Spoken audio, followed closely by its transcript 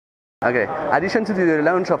Okay, in addition to the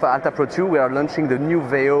launch of Alta Pro 2, we are launching the new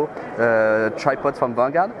VEO tripod from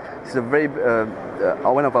Vanguard. It's a very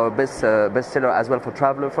one of our best seller as well for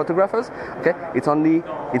traveler photographers. Okay,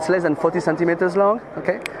 it's less than 40 centimeters long.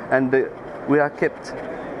 Okay, and we have kept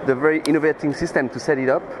the very innovating system to set it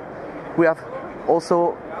up. We have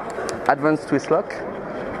also advanced twist lock,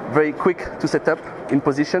 very quick to set up in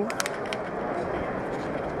position.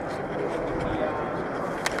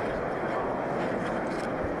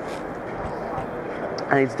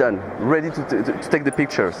 And it's done, ready to take the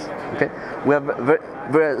pictures. Okay, we have a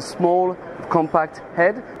very small, compact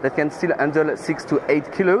head that can still handle 6 to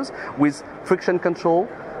 8 kilos with friction control.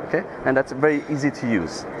 Okay, and that's very easy to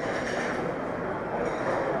use.